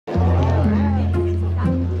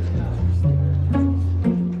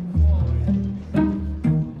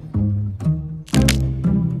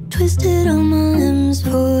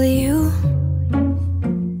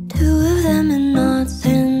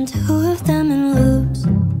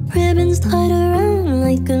tied around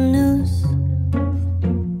like a noose.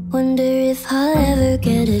 Wonder if I'll ever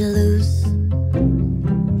get it loose.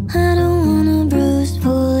 I don't wanna bruise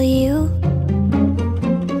for you,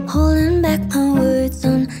 holding back my words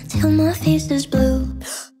until my face is blue.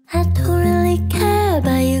 I don't really care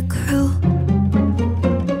about your crew.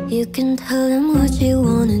 You can tell them what you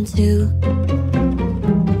wanted to.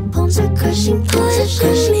 Bones are crushing,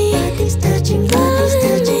 pushing me. Bodies touching,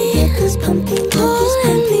 head's pumping,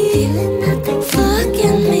 feeling nothing,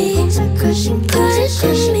 fucking me. Bones are crushing,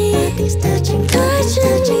 pushing me. Bodies touching, me.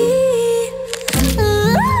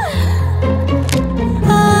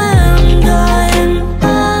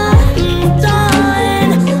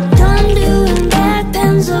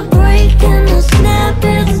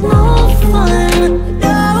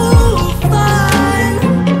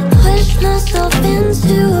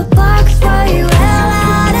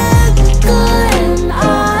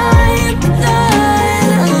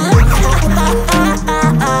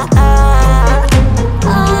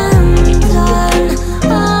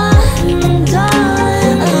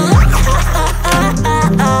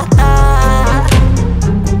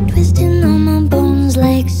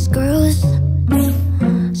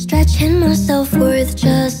 Stretching my self-worth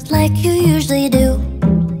just like you usually do.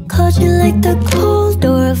 Caught you like the cold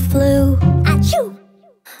or a flu. Achoo!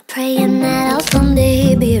 Praying that I'll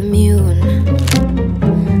someday be immune.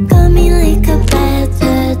 Got me like a bad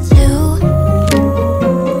tattoo,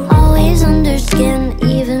 always under skin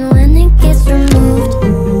even when it gets removed.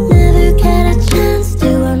 Never get a chance to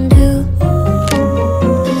undo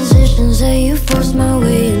positions that you forced my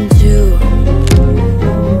way into.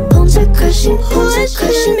 Bones are crushing,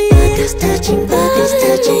 me. Bodies touching,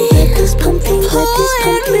 head's pumping, feeling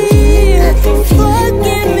nothing,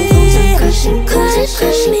 feeling me. Bones are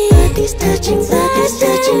crushing me. Bodies touching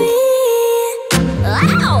me.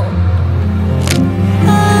 Ow!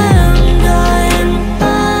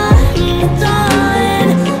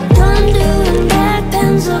 Done doing back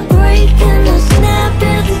bends are breaking. The snap,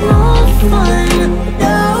 it's no fun.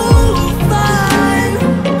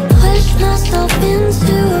 Push myself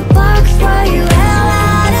into a box while you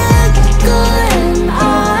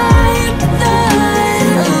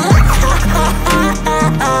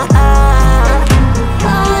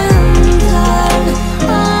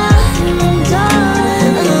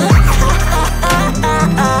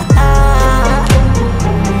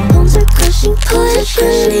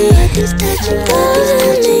pushing me, head's touching,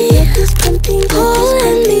 head's pumping,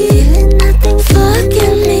 pulling me, feeling nothing,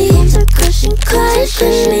 fucking me. Bones are crushing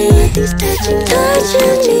me, head's touching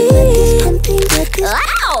me, head's pumping, head's.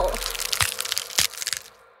 Ow!